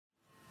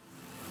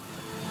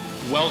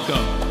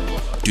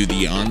Welcome to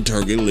the On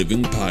Target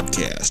Living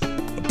Podcast,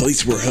 a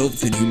place where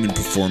health and human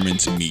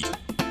performance meet.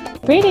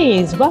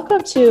 Greetings.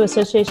 Welcome to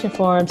Association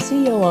Forum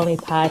CEO Only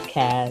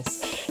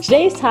Podcast.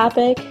 Today's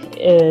topic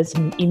is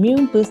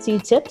immune boosting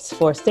tips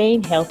for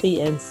staying healthy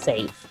and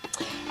safe.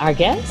 Our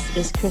guest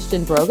is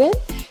Kristen Brogan.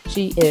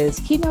 She is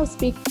keynote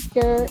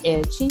speaker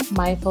and Chief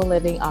Mindful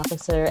Living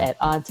Officer at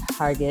On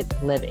Target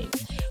Living.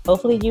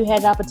 Hopefully you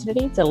had an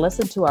opportunity to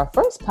listen to our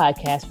first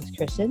podcast with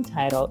Kristen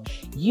titled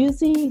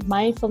Using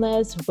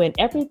Mindfulness When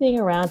Everything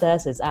Around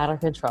Us is Out of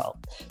Control.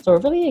 So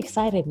we're really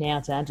excited now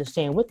to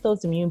understand what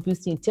those immune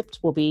boosting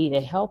tips will be to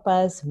help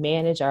us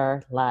manage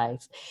our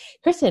life.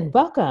 Kristen,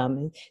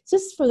 welcome.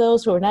 Just for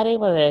those who are not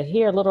able to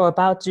hear a little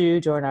about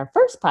you during our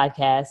first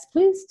podcast,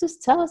 please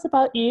just tell us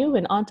about you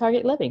and On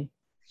Target Living.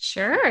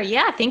 Sure.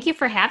 Yeah. Thank you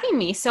for having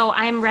me. So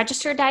I'm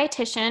registered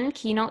dietitian,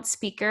 keynote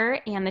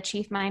speaker, and the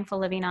Chief Mindful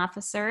Living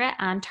Officer at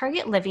On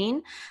Target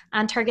Living.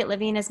 On Target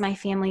Living is my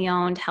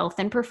family-owned health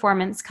and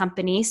performance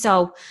company.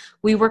 So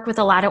we work with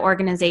a lot of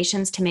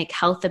organizations to make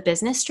health a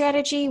business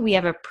strategy. We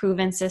have a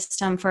proven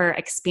system for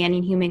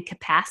expanding human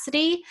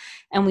capacity,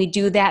 and we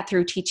do that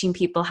through teaching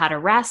people how to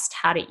rest,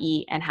 how to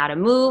eat, and how to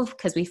move,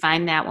 because we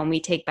find that when we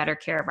take better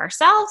care of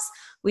ourselves,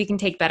 we can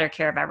take better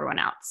care of everyone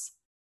else.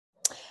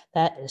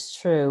 That is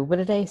true. What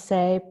do they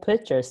say?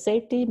 Put your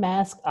safety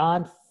mask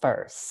on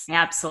first.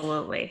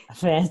 Absolutely.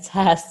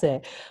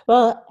 Fantastic.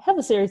 Well, I have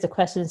a series of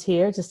questions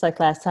here, just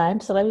like last time.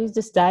 So let me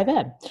just dive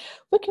in.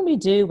 What can we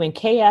do when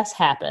chaos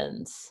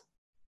happens?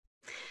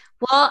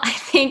 Well, I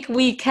think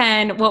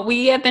what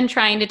we have been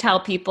trying to tell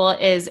people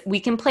is we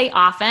can play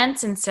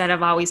offense instead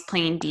of always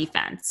playing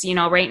defense. You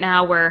know, right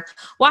now we're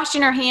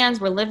washing our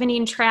hands, we're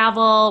limiting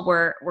travel,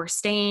 we're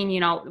staying,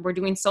 we're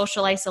doing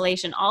social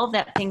isolation. All of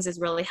that things is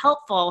really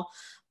helpful.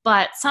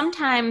 But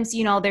sometimes,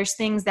 there's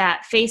things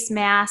that face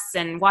masks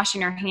and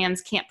washing our hands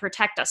can't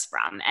protect us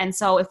from. And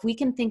so if we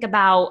can think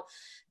about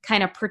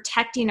kind of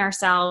protecting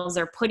ourselves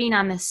or putting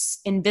on this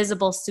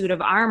invisible suit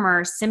of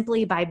armor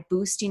simply by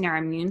boosting our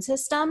immune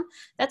system,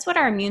 that's what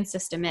our immune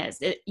system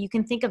is. You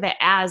can think of it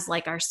as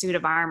like our suit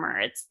of armor.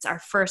 It's our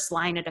first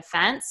line of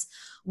defense.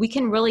 We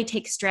can really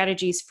take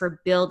strategies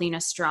for building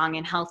a strong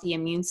and healthy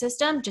immune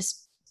system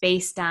just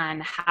based on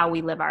how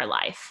we live our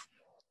life.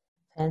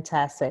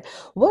 Fantastic.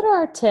 What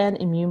are 10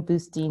 immune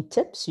boosting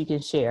tips you can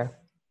share?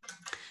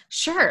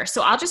 Sure.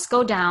 So I'll just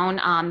go down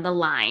the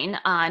line.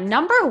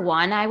 Number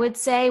one, I would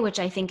say, which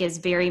I think is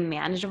very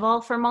manageable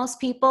for most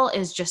people,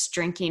 is just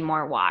drinking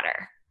more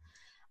water.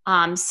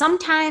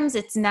 Sometimes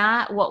it's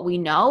not what we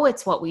know,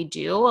 it's what we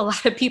do. A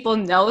lot of people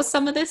know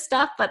some of this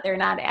stuff, but they're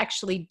not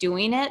actually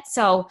doing it.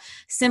 So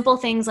simple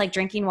things like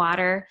drinking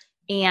water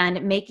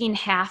and making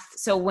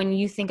so when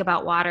you think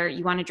about water,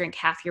 you want to drink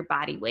half your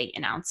body weight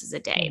in ounces a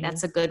day. Mm-hmm.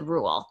 That's a good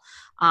rule.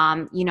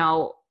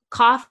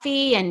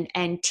 Coffee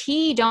and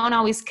tea don't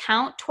always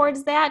count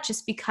towards that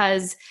just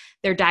because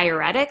they're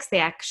diuretics. They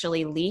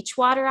actually leach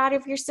water out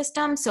of your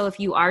system. So if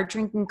you are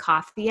drinking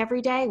coffee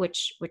every day,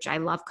 which I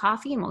love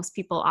coffee, and most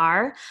people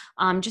are,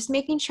 just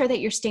making sure that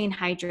you're staying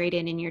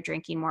hydrated and you're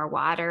drinking more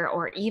water,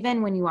 or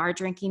even when you are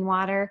drinking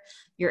water,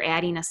 you're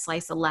adding a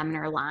slice of lemon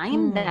or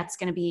lime. That's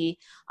going to be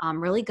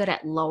really good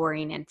at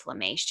lowering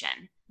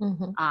inflammation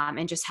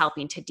and just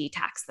helping to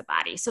detox the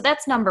body. So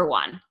that's number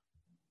one.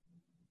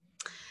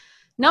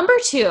 Number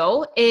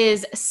two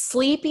is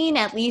sleeping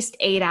at least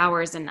 8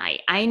 hours a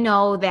night. I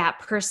know that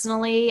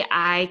personally,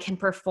 I can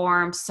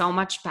perform so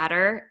much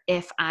better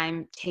if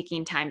I'm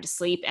taking time to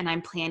sleep and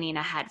I'm planning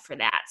ahead for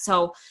that.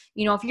 So,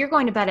 if you're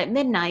going to bed at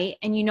midnight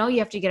and you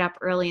have to get up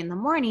early in the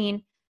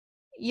morning,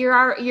 you're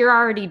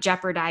already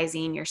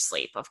jeopardizing your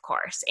sleep, of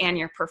course, and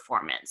your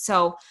performance.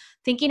 So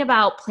thinking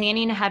about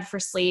planning ahead for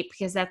sleep,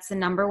 because that's the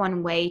number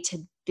one way to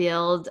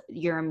build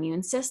your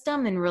immune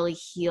system and really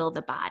heal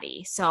the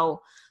body.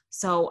 So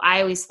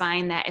I always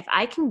find that if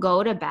I can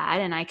go to bed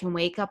and I can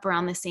wake up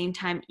around the same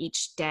time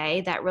each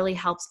day, that really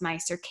helps my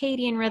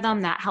circadian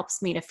rhythm. That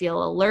helps me to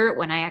feel alert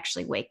when I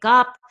actually wake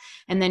up,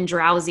 and then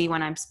drowsy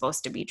when I'm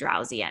supposed to be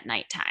drowsy at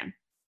nighttime.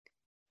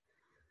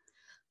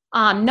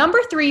 Number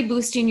three,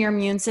 boosting your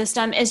immune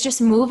system is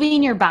just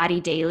moving your body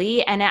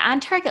daily. And at On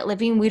Target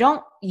Living, we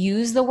don't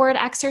use the word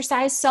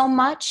exercise so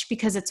much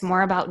because it's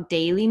more about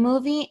daily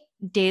movement.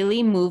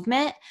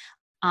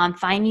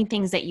 Finding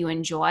things that you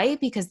enjoy,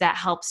 because that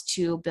helps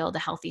to build a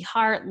healthy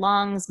heart,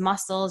 lungs,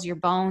 muscles, your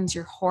bones,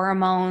 your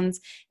hormones.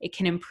 It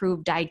can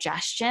improve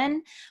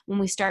digestion. When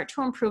we start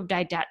to improve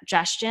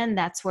digestion,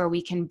 that's where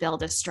we can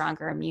build a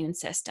stronger immune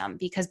system,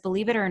 because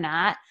believe it or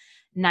not,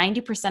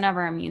 90% of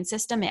our immune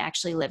system, it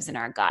actually lives in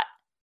our gut.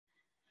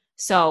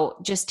 So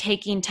just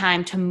taking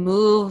time to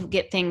move,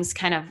 get things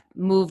kind of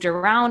moved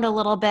around a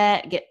little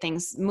bit, get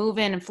things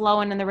moving and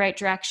flowing in the right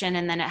direction.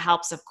 And then it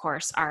helps, of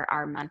course,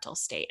 our mental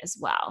state as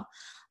well.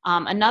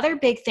 Another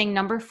big thing,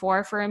 number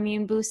 4 for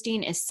immune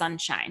boosting, is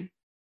sunshine.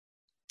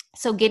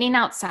 So getting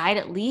outside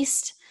at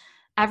least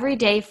every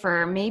day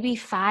for maybe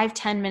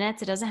 5-10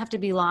 minutes. It doesn't have to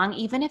be long.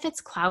 Even if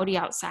it's cloudy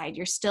outside,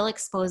 you're still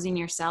exposing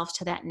yourself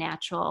to that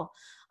natural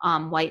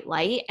white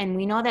light. And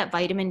we know that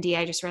vitamin D,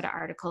 I just read an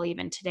article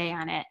even today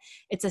on it,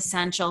 it's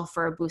essential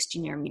for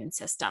boosting your immune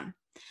system.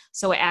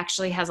 So it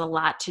actually has a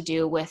lot to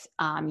do with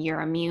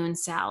your immune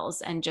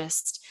cells and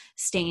just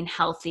staying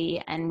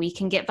healthy. And we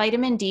can get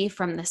vitamin D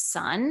from the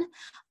sun,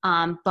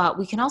 but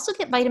we can also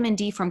get vitamin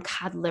D from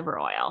cod liver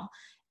oil.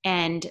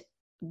 And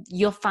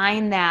you'll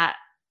find that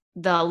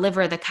the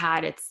liver of the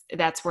cod,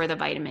 that's where the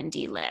vitamin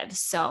D lives.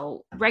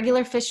 So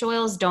regular fish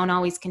oils don't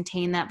always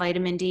contain that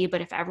vitamin D,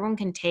 but if everyone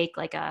can take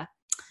like a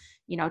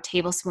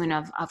tablespoon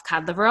of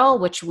cod liver oil,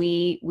 which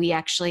we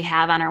actually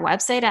have on our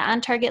website at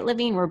On Target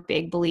Living. We're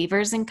big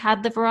believers in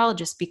cod liver oil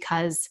just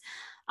because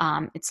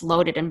it's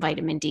loaded in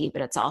vitamin D,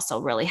 but it's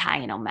also really high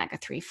in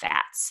omega-3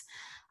 fats.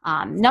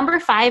 Number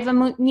 5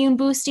 immune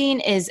boosting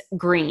is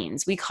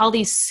greens. We call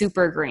these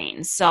super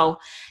greens. So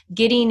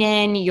getting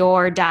in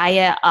your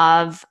diet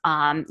of,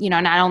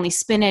 not only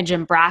spinach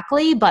and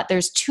broccoli, but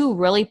there's 2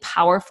 really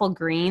powerful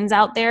greens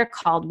out there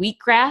called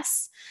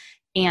wheatgrass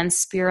and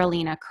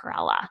spirulina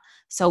chlorella.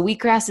 So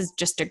wheatgrass is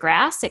just a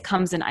grass. It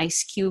comes in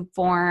ice cube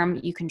form.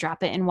 You can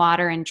drop it in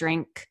water and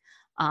drink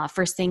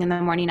first thing in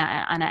the morning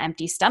on an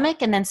empty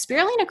stomach. And then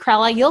spirulina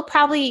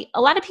chlorella,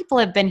 a lot of people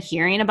have been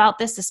hearing about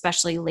this,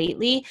 especially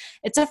lately.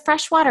 It's a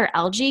freshwater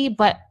algae,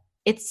 but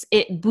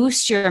it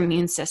boosts your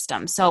immune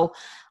system. So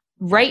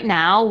right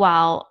now,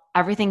 while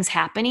everything's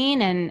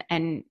happening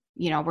and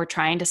we're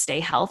trying to stay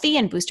healthy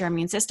and boost our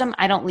immune system,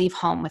 I don't leave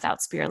home without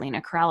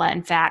spirulina chlorella.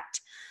 In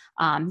fact,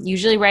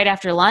 usually right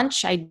after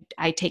lunch, I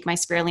take my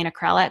spirulina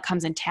chlorella. It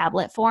comes in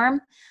tablet form,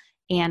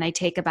 and I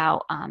take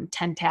about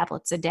 10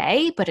 tablets a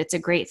day, but it's a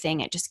great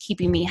thing at just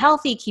keeping me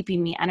healthy,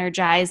 keeping me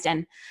energized.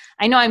 And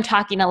I know I'm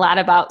talking a lot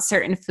about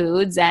certain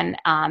foods, and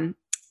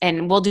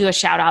we'll do a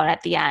shout out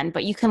at the end,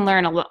 but you can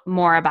learn a lot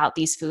more about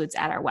these foods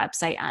at our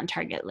website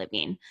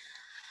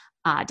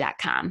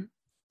ontargetliving.com.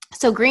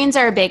 So greens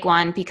are a big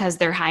one because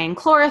they're high in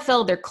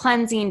chlorophyll, they're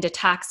cleansing,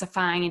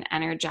 detoxifying, and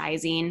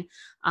energizing.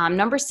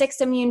 Number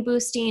 6 immune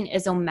boosting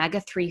is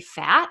omega-3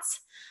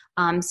 fats.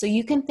 So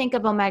you can think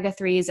of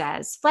omega-3s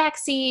as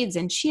flax seeds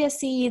and chia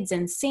seeds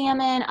and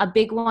salmon. A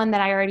big one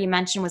that I already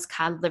mentioned was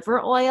cod liver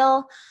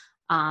oil.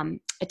 A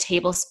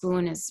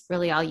tablespoon is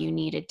really all you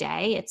need a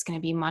day. It's going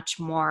to be much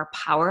more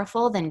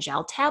powerful than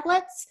gel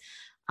tablets.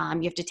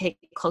 You have to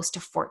take close to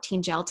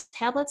 14 gel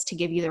tablets to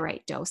give you the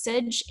right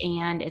dosage,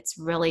 and it's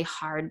really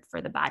hard for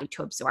the body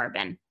to absorb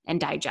and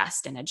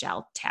digest in a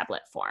gel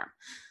tablet form.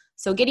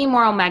 So getting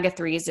more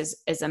omega-3s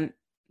is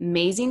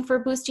amazing for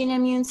boosting the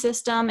immune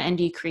system and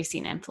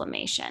decreasing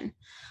inflammation.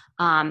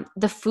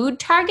 The food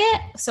target,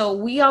 so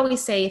we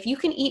always say if you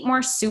can eat more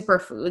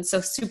superfoods,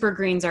 so super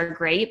greens are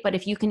great, but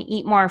if you can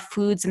eat more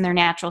foods in their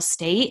natural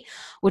state,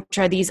 which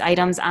are these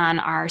items on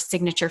our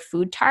signature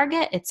food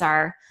target, it's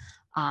our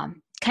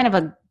kind of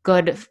a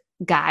good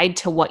guide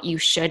to what you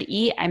should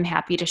eat. I'm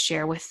happy to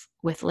share with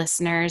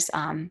listeners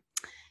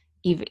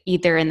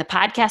either in the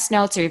podcast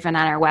notes or even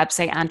on our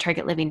website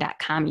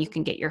ontargetliving.com. You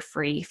can get your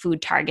free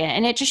food target,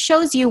 and it just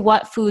shows you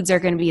what foods are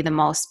going to be the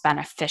most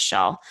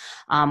beneficial,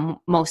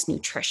 most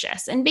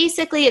nutritious. And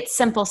basically it's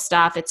simple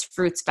stuff. It's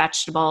fruits,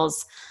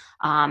 vegetables,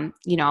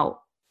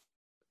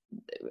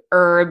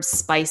 herbs,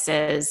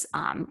 spices,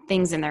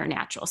 things in their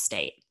natural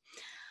state.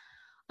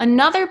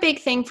 Another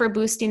big thing for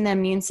boosting the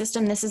immune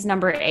system, this is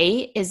number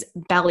 8, is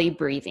belly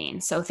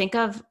breathing. So think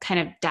of kind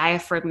of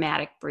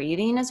diaphragmatic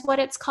breathing is what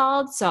it's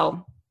called.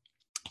 So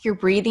you're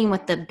breathing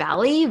with the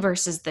belly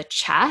versus the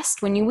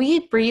chest. When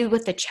we breathe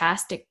with the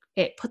chest,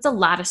 it puts a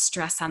lot of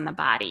stress on the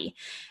body.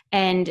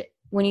 And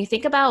when you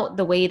think about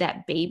the way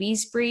that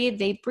babies breathe,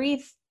 they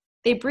breathe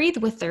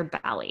with their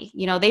belly.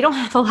 They don't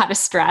have a lot of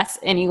stress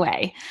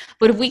anyway.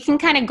 But if we can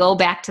kind of go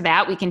back to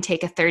that, we can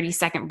take a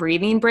 30-second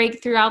breathing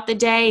break throughout the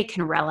day. It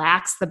can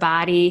relax the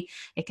body.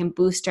 It can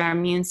boost our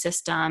immune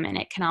system. And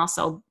it can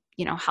also,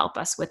 help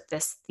us with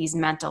these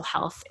mental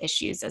health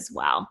issues as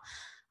well.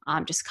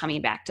 Just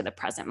coming back to the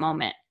present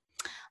moment.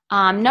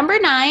 Number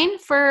 9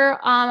 for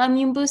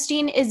immune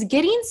boosting is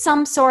getting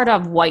some sort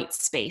of white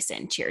space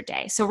into your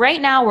day. So right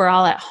now we're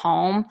all at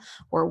home,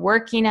 we're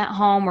working at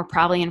home, we're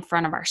probably in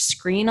front of our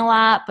screen a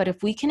lot, but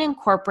if we can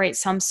incorporate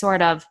some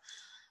sort of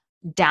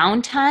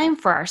downtime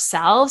for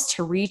ourselves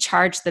to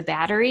recharge the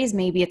batteries,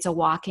 maybe it's a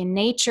walk in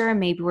nature,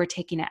 maybe we're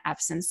taking an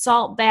Epsom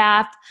salt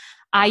bath.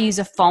 I use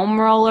a foam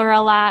roller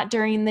a lot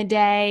during the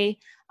day.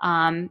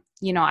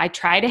 I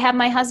try to have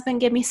my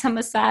husband give me some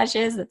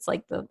massages. It's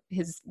like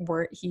his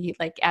work. He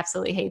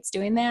absolutely hates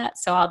doing that.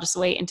 So I'll just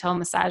wait until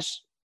massage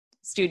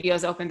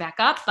studios open back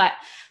up. But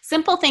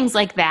simple things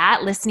like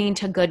that, listening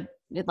to good,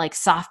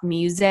 soft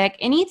music,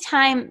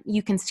 anytime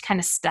you can kind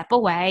of step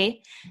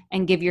away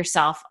and give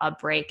yourself a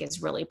break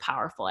is really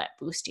powerful at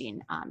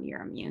boosting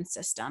your immune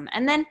system.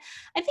 And then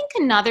I think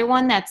another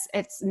one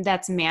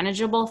that's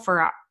manageable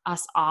for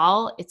us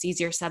all, it's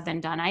easier said than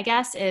done, I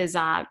guess, is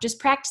just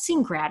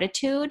practicing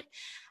gratitude.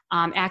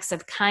 acts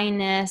of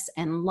kindness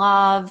and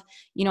love.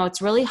 You know,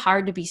 it's really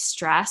hard to be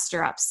stressed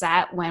or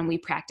upset when we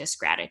practice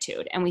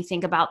gratitude and we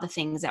think about the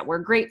things that we're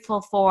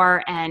grateful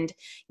for and,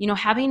 you know,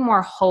 having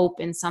more hope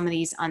in some of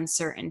these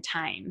uncertain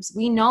times.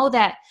 We know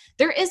that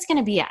there is going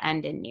to be an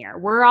end in near.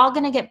 We're all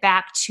going to get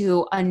back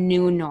to a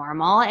new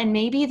normal, and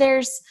maybe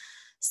there's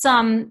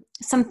some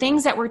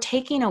things that we're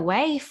taking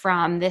away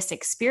from this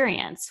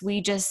experience.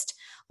 We just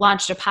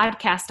launched a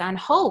podcast on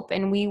hope,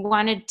 and we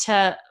wanted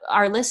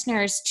our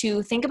listeners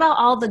to think about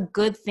all the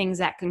good things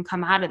that can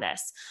come out of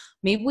this.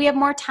 Maybe we have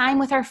more time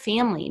with our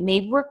family.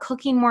 Maybe we're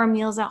cooking more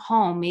meals at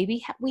home.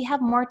 Maybe we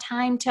have more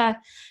time to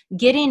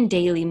get in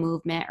daily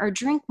movement or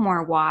drink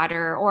more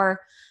water, or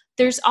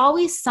there's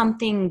always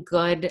something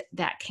good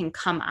that can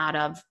come out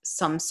of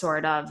some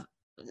sort of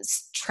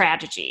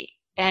tragedy.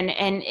 And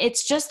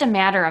it's just a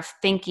matter of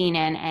thinking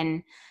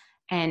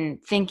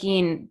and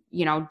thinking,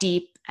 you know,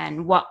 deep,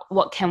 and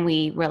what can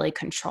we really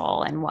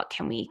control and what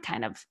can we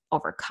kind of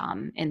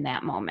overcome in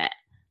that moment.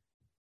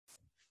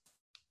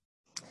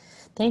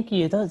 Thank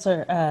you. Those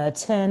are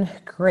 10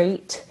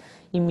 great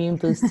immune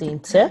boosting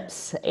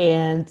tips,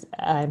 and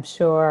I'm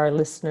sure our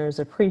listeners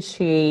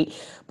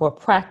appreciate more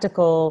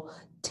practical,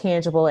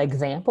 tangible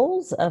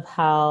examples of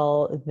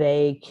how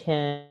they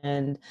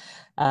can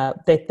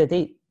that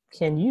they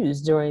can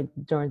use during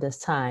this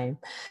time.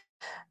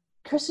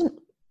 Kristen,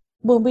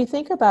 when we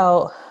think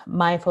about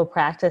mindful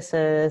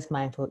practices,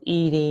 mindful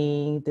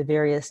eating, the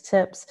various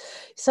tips,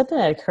 something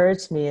that occurred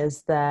to me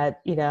is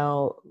that, you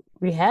know,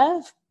 we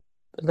have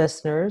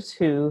listeners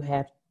who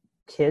have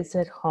kids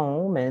at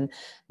home, and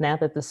now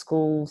that the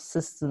school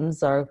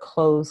systems are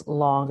closed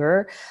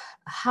longer,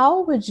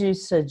 how would you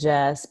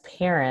suggest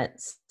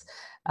parents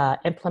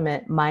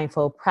implement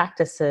mindful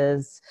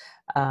practices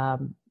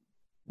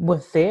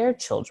with their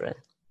children?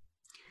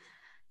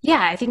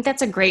 Yeah, I think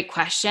that's a great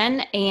question.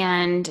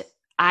 And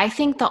I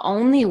think the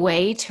only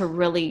way to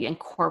really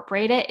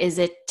incorporate it is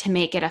to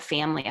make it a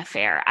family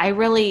affair. I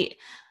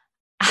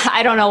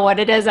don't know what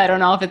it is. I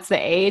don't know if it's the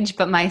age,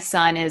 but my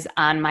son is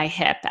on my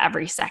hip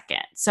every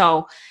second.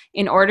 So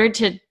in order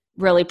to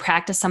really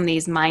practice some of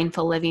these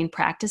mindful living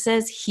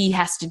practices, he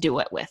has to do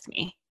it with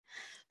me.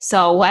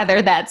 So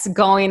whether that's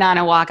going on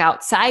a walk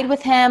outside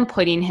with him,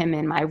 putting him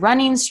in my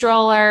running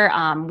stroller,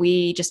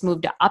 we just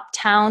moved to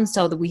Uptown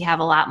so that we have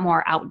a lot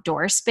more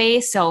outdoor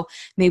space. So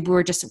maybe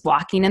we're just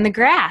walking in the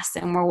grass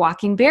and we're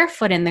walking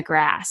barefoot in the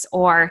grass,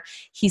 or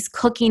he's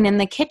cooking in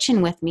the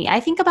kitchen with me. I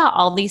think about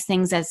all these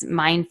things as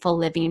mindful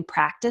living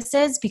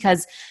practices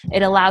because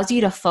it allows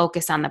you to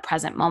focus on the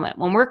present moment.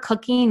 When we're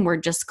cooking, we're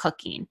just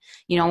cooking.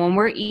 You know, when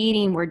we're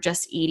eating, we're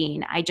just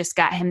eating. I just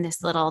got him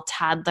this little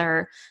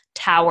toddler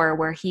tower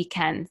where he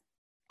can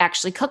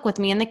actually cook with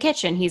me in the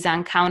kitchen. He's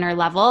on counter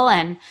level,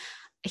 and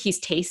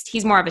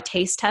he's more of a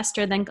taste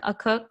tester than a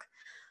cook.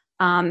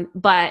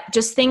 But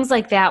just things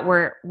like that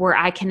where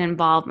I can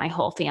involve my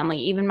whole family,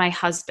 even my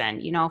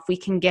husband. You know, if we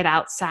can get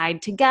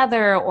outside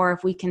together, or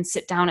if we can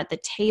sit down at the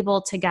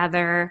table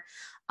together,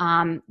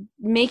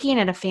 making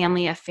it a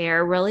family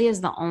affair really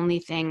is the only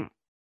thing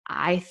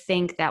I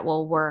think that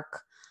will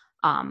work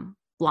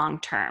long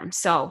term.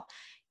 So,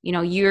 you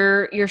know,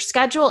 your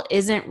schedule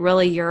isn't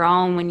really your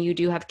own when you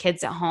do have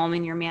kids at home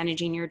and you're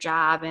managing your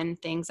job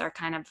and things are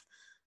kind of,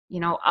 you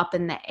know, up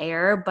in the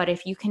air. But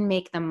if you can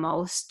make the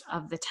most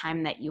of the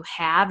time that you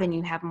have and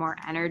you have more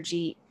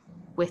energy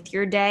with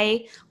your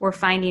day, we're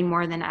finding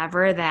more than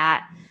ever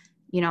that,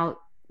 you know,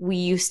 we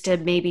used to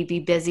maybe be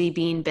busy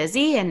being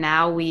busy, and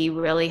now we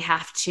really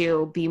have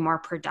to be more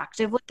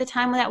productive with the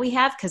time that we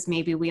have, because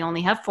maybe we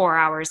only have 4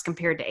 hours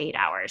compared to 8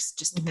 hours,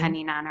 just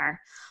depending on our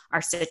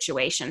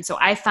situation. So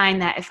I find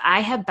that if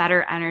I have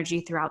better energy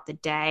throughout the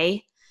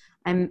day,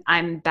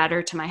 I'm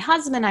better to my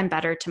husband, I'm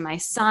better to my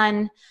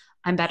son,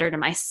 I'm better to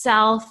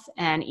myself,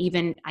 and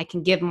even I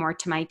can give more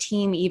to my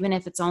team, even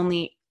if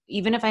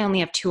I only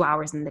have 2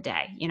 hours in the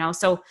day, you know?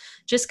 So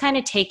just kind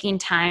of taking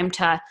time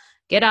to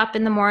get up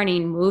in the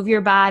morning, move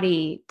your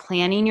body,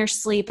 planning your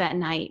sleep at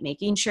night,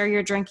 making sure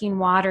you're drinking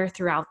water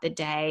throughout the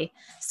day,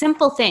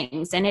 simple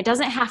things. And it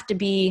doesn't have to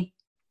be,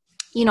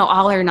 you know,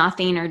 all or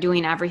nothing or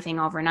doing everything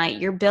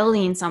overnight. You're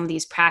building some of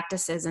these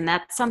practices, and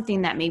that's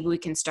something that maybe we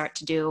can start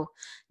to do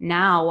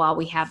now while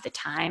we have the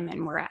time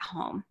and we're at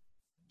home.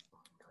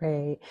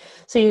 Great.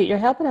 So you're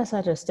helping us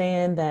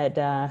understand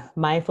that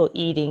mindful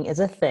eating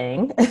is a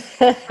thing.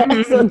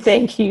 So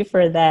thank you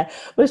for that.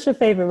 What's your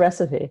favorite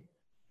recipe?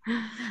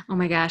 Oh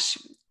my gosh.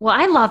 Well,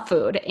 I love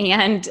food.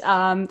 And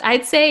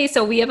I'd say,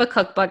 so we have a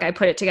cookbook. I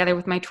put it together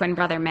with my twin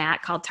brother,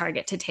 Matt, called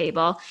Target to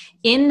Table.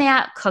 In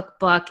that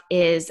cookbook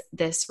is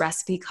this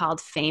recipe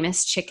called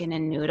Famous Chicken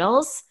and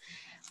Noodles.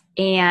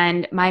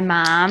 And my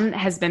mom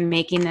has been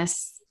making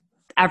this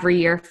every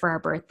year for our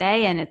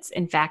birthday. And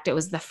it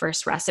was the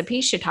first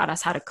recipe. She taught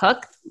us how to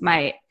cook.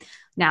 My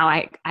Now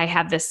I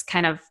have this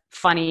kind of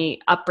funny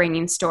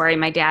upbringing story.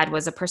 My dad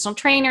was a personal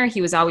trainer.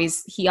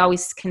 He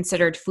always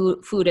considered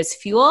food as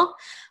fuel.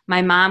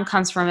 My mom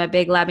comes from a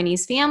big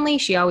Lebanese family.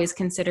 She always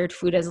considered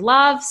food as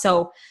love.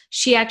 So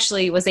she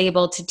actually was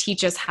able to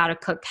teach us how to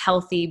cook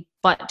healthy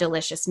but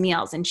delicious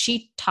meals. And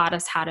she taught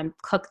us how to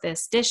cook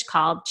this dish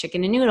called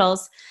chicken and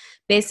noodles.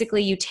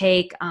 Basically, you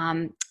take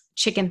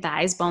chicken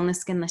thighs, boneless,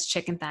 skinless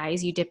chicken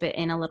thighs. You dip it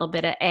in a little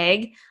bit of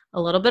egg,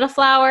 a little bit of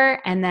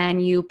flour, and then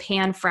you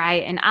pan fry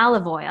it in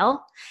olive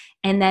oil.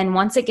 And then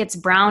once it gets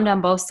browned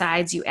on both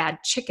sides, you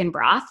add chicken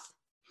broth.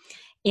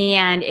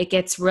 And it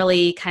gets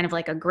really kind of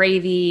like a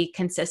gravy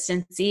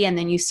consistency, and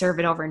then you serve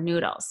it over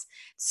noodles.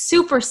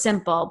 Super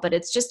simple, but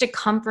it's just a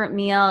comfort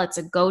meal. It's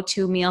a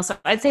go-to meal. So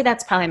I'd say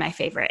that's probably my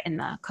favorite in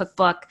the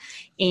cookbook.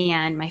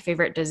 And my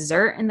favorite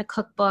dessert in the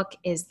cookbook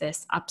is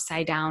this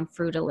upside down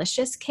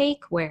Fruitalicious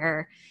cake,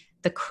 where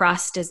the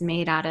crust is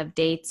made out of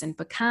dates and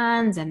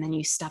pecans, and then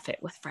you stuff it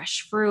with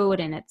fresh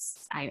fruit. And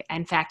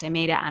in fact, I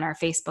made it on our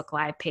Facebook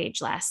Live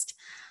page last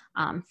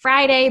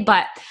Friday.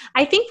 But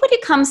I think when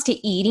it comes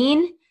to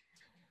eating,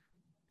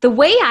 the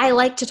way I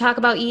like to talk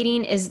about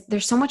eating is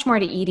there's so much more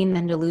to eating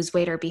than to lose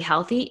weight or be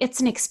healthy.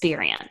 It's an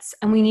experience.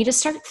 And we need to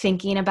start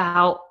thinking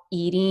about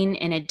eating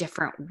in a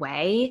different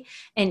way,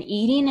 and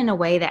eating in a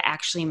way that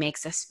actually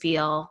makes us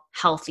feel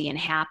healthy and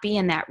happy.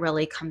 And that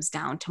really comes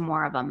down to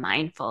more of a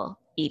mindful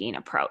eating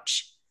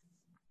approach.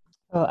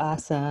 Oh,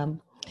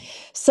 awesome.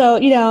 So,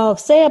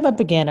 say I'm a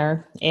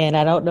beginner and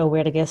I don't know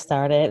where to get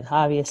started.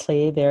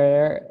 Obviously,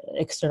 there are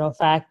external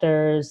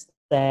factors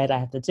that I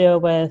have to deal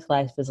with.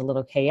 Life is a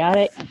little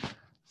chaotic.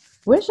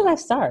 Where should I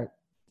start?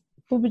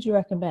 What would you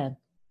recommend?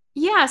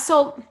 Yeah,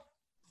 so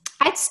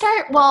I'd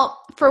start,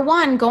 for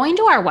one, going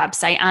to our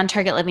website,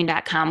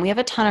 ontargetliving.com. We have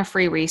a ton of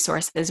free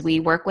resources. We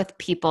work with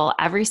people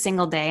every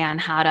single day on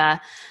how to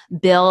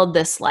build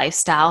this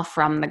lifestyle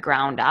from the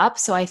ground up.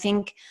 So I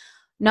think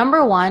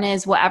number one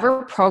is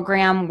whatever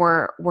program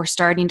we're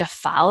starting to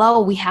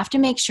follow, we have to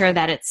make sure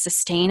that it's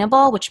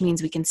sustainable, which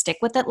means we can stick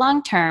with it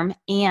long term,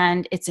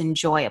 and it's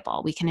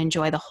enjoyable. We can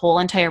enjoy the whole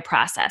entire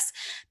process.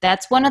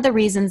 That's one of the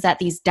reasons that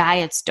these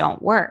diets don't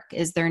work,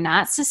 is they're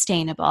not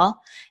sustainable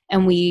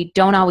and we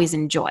don't always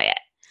enjoy it.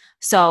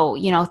 So,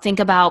 think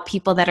about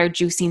people that are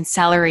juicing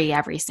celery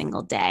every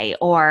single day,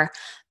 or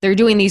they're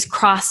doing these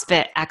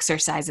CrossFit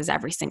exercises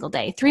every single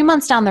day. 3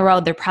 months down the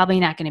road, they're probably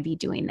not going to be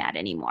doing that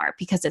anymore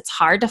because it's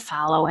hard to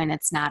follow and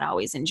it's not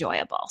always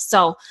enjoyable.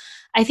 So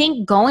I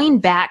think going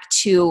back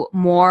to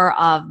more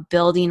of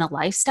building a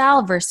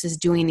lifestyle versus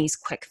doing these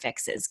quick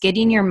fixes,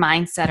 getting your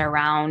mindset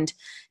around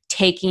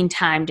taking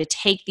time to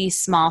take these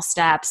small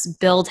steps,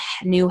 build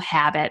new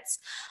habits.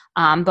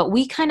 But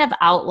we kind of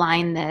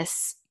outline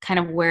this kind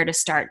of where to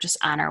start just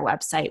on our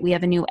website. We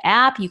have a new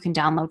app you can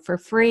download for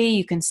free.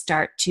 You can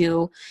start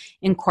to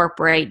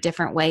incorporate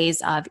different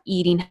ways of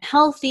eating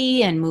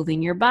healthy and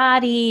moving your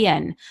body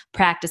and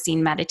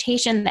practicing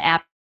meditation. The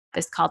app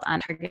is called On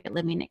Target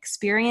Living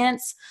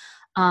Experience.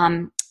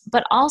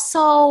 But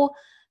also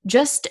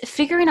just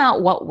figuring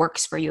out what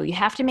works for you. You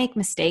have to make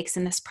mistakes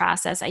in this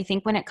process. I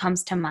think when it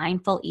comes to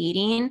mindful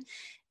eating,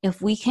 if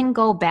we can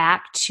go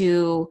back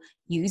to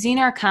using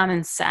our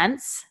common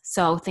sense,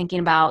 so thinking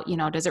about,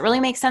 does it really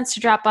make sense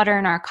to drop butter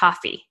in our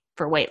coffee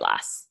for weight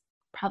loss?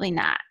 Probably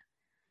not.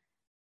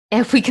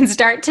 If we can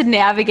start to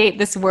navigate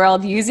this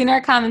world using our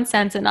common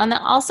sense, and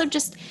also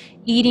just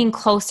eating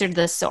closer to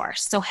the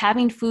source. So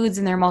having foods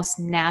in their most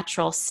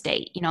natural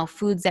state,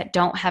 foods that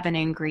don't have an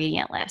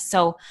ingredient list.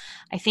 So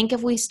I think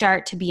if we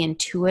start to be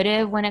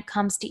intuitive when it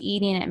comes to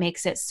eating, it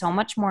makes it so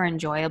much more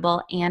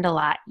enjoyable and a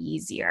lot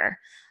easier.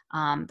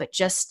 But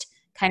just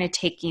kind of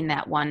taking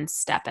that one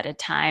step at a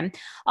time.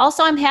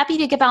 Also, I'm happy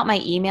to give out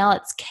my email.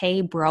 It's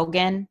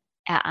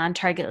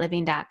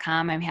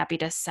kbrogan@ontargetliving.com. I'm happy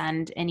to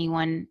send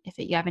anyone, if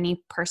you have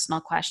any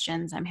personal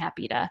questions, I'm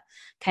happy to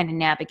kind of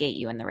navigate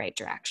you in the right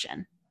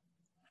direction.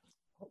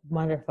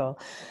 Wonderful.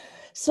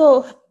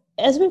 So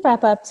as we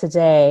wrap up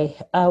today,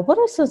 what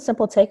are some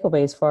simple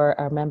takeaways for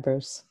our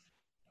members?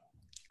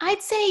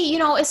 I'd say,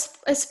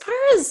 as far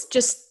as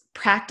just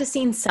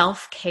practicing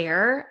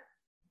self-care,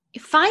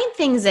 find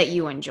things that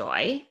you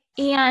enjoy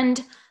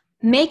and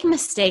make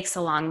mistakes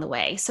along the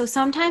way. So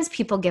sometimes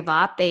people give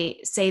up. They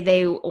say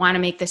they want to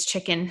make this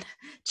chicken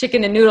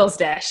and noodles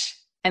dish,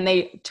 and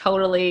they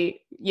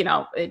totally,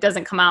 it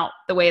doesn't come out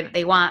the way that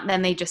they want.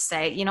 Then they just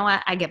say, you know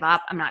what, I give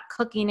up. I'm not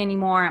cooking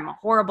anymore. I'm a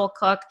horrible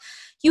cook.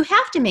 You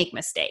have to make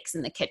mistakes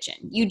in the kitchen.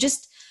 You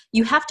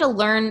have to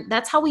learn.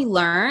 That's how we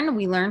learn.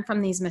 We learn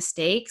from these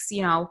mistakes.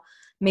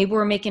 Maybe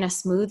we're making a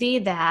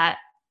smoothie that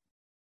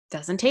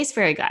doesn't taste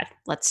very good.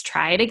 Let's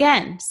try it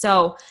again.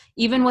 So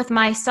even with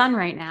my son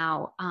right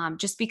now,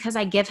 just because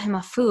I give him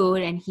a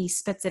food and he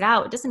spits it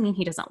out, it doesn't mean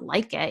he doesn't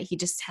like it. He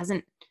just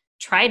hasn't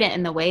tried it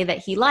in the way that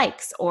he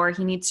likes, or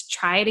he needs to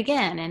try it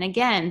again and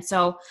again.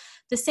 So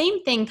the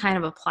same thing kind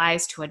of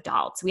applies to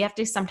adults. We have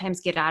to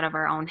sometimes get out of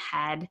our own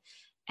head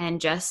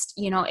and just,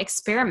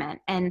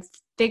 experiment and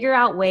figure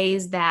out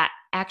ways that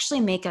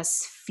actually make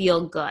us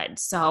feel good.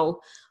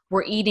 So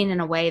we're eating in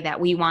a way that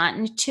we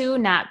want to,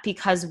 not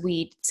because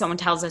someone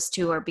tells us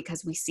to or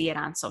because we see it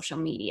on social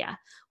media.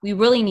 We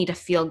really need to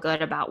feel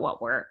good about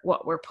what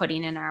we're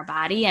putting in our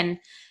body. And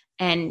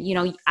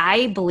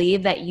I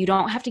believe that you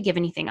don't have to give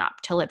anything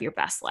up to live your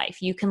best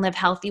life. You can live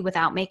healthy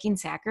without making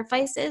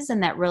sacrifices.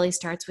 And that really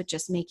starts with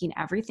just making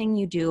everything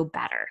you do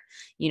better.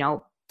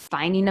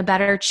 Finding a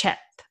better chip,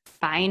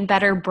 buying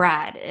better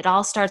bread. It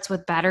all starts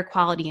with better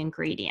quality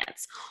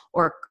ingredients.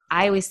 Or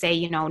I always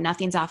say,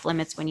 nothing's off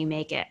limits when you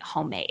make it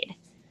homemade.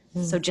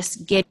 So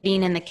just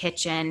getting in the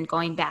kitchen,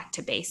 going back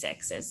to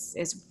basics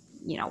is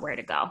where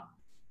to go.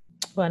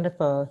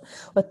 Wonderful.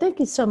 Well, thank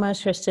you so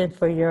much, Kristen,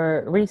 for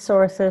your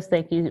resources.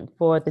 Thank you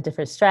for the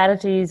different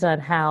strategies on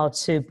how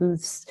to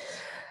boost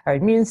our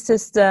immune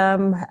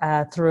system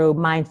through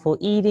mindful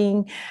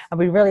eating. And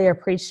we really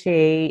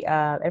appreciate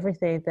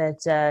everything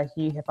that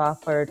you have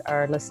offered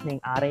our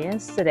listening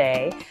audience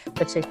today,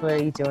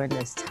 particularly during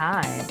this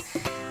time.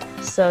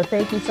 So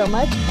thank you so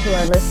much to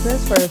our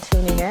listeners for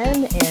tuning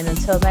in. And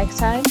until next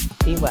time,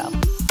 be well.